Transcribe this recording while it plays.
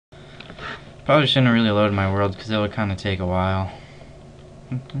Probably shouldn't have really loaded my world because it would kind of take a while.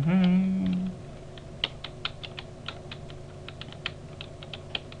 Come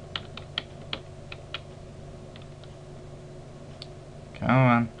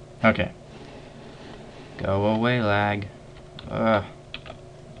on. Okay. Go away, lag.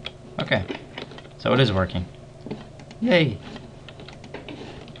 Okay. So it is working. Yay!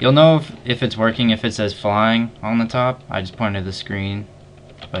 You'll know if it's working if it says flying on the top. I just pointed to the screen,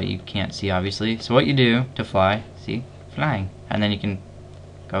 but you can't see obviously. So what you do to fly, see? Flying. And then you can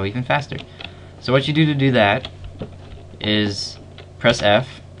go even faster. So what you do to do that is press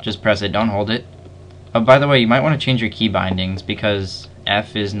F. Just press it, don't hold it. Oh, by the way, you might want to change your key bindings because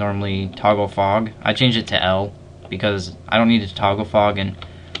F is normally toggle fog. I changed it to L because I don't need to toggle fog, and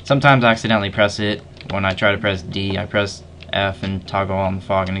sometimes I accidentally press it. When I try to press D, I press F and toggle on the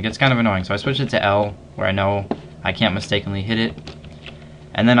fog, and it gets kind of annoying. So I switched it to L where I know I can't mistakenly hit it.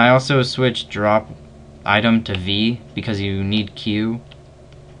 And then I also switched drop item to V because you need Q.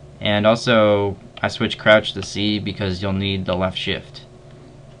 And also I switched crouch to C because you'll need the left shift.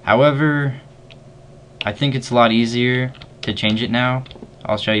 However, I think it's a lot easier to change it now.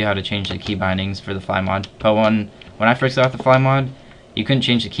 I'll show you how to change the key bindings for the fly mod. But when I first got the fly mod, you couldn't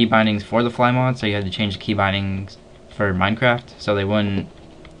change the key bindings for the fly mod, so you had to change the key bindings for Minecraft so they wouldn't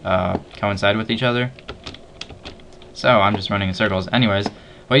coincide with each other. So I'm just running in circles. Anyways,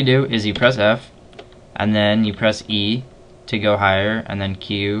 what you do is you press F, and then you press E to go higher, and then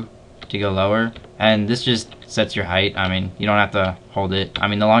Q to go lower. And this just sets your height. I mean, you don't have to hold it. I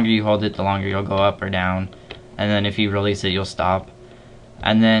mean, the longer you hold it, the longer you'll go up or down. And then if you release it, you'll stop.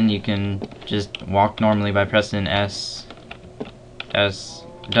 And then you can just walk normally by pressing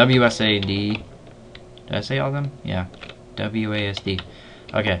WSAD. Did I say all of them? Yeah. WASD.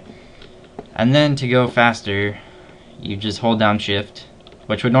 Okay. And then to go faster, you just hold down shift,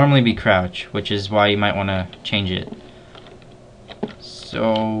 which would normally be crouch, which is why you might want to change it.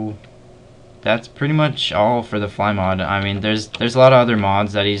 So that's pretty much all for the fly mod. I mean, there's a lot of other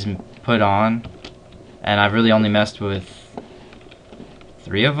mods that he's put on, and I've really only messed with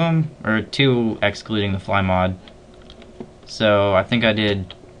 3 of them, or 2 excluding the fly mod. So I think I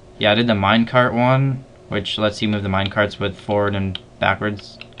did the minecart one, which lets you move the minecarts with forward and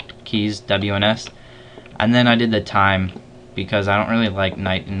backwards keys, W and S. And then I did the time, because I don't really like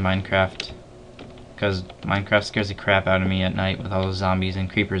night in Minecraft, because Minecraft scares the crap out of me at night with all those zombies and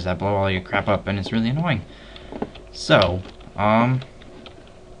creepers that blow all your crap up, and it's really annoying. So,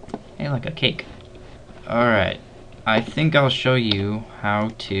 hey, like a cake. Alright, I think I'll show you how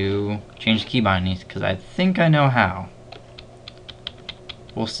to change the key bindings, because I think I know how.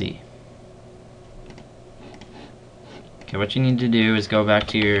 We'll see. Okay, what you need to do is go back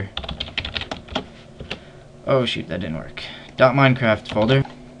to your... Oh shoot, that didn't work. .minecraft folder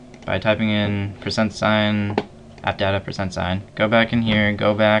by typing in %, appdata %. Go back in here,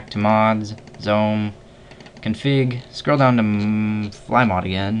 go back to mods, zone, config, scroll down to fly mod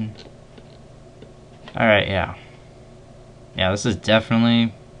again. Alright, yeah. Yeah, this is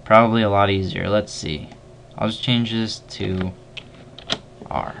definitely, probably a lot easier. Let's see. I'll just change this to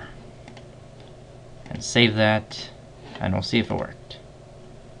R. And save that, and we'll see if it worked.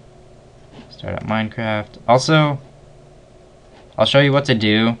 Start up Minecraft. Also, I'll show you what to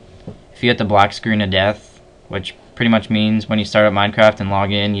do if you get the black screen of death, which pretty much means when you start up Minecraft and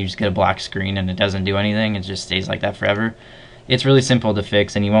log in, you just get a black screen and it doesn't do anything. It just stays like that forever. It's really simple to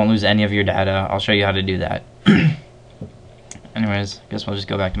fix and you won't lose any of your data. I'll show you how to do that. Anyways, guess we'll just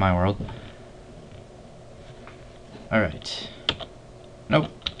go back to my world. Alright. Nope.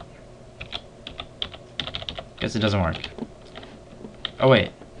 Guess it doesn't work. Oh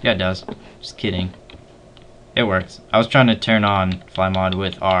wait, yeah it does. Just kidding. It works. I was trying to turn on fly mod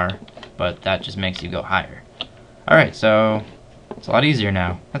with R, but that just makes you go higher. Alright, so it's a lot easier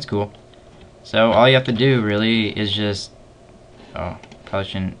now. That's cool. So all you have to do really is just... Oh, probably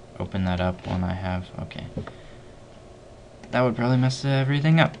shouldn't open that up when I have... Okay. That would probably mess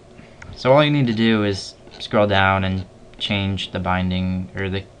everything up. So all you need to do is scroll down and change the binding or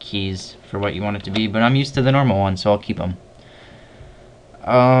the keys for what you want it to be, but I'm used to the normal one, so I'll keep them.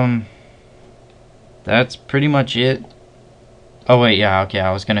 That's pretty much it. Oh wait, yeah, okay,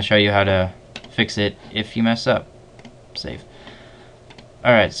 I was gonna show you how to fix it if you mess up. Save.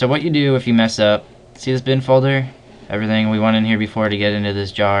 Alright, so what you do if you mess up, see this bin folder? Everything we went in here before to get into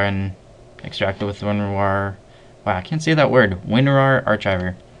this jar and extract it with WinRAR. Wow, I can't say that word. WinRAR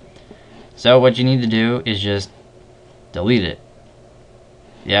archiver. So what you need to do is just delete it.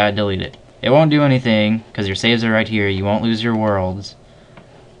 Yeah, delete it. It won't do anything because your saves are right here. You won't lose your worlds.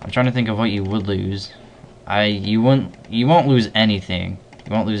 I'm trying to think of what you would lose. You won't lose anything.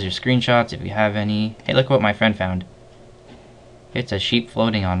 You won't lose your screenshots if you have any. Hey, look what my friend found. It's a sheep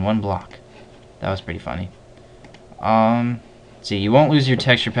floating on one block. That was pretty funny. See, you won't lose your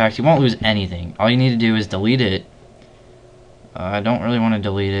texture packs. You won't lose anything. All you need to do is delete it. I don't really want to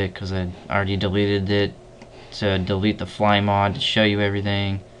delete it because I already deleted it to delete the fly mod to show you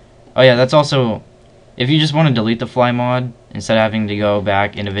everything. Oh yeah, that's also, if you just want to delete the fly mod instead of having to go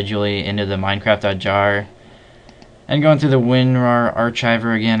back individually into the Minecraft.jar and going through the WinRAR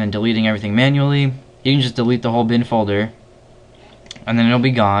archiver again and deleting everything manually, you can just delete the whole bin folder and then it'll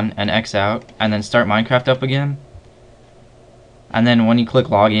be gone, and X out, and then start Minecraft up again. And then when you click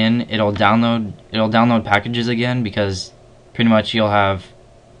login, it'll download packages again, because pretty much you'll have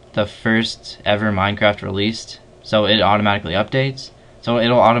the first ever Minecraft released, so it automatically updates. So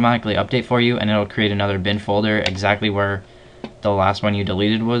it'll automatically update for you, and it'll create another bin folder exactly where the last one you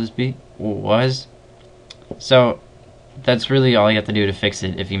deleted was. So that's really all you have to do to fix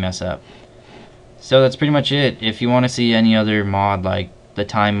it if you mess up. So that's pretty much it. If you want to see any other mod, like the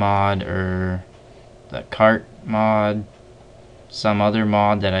time mod or the cart mod, some other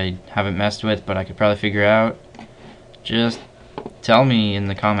mod that I haven't messed with but I could probably figure out, just tell me in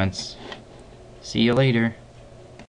the comments. See you later.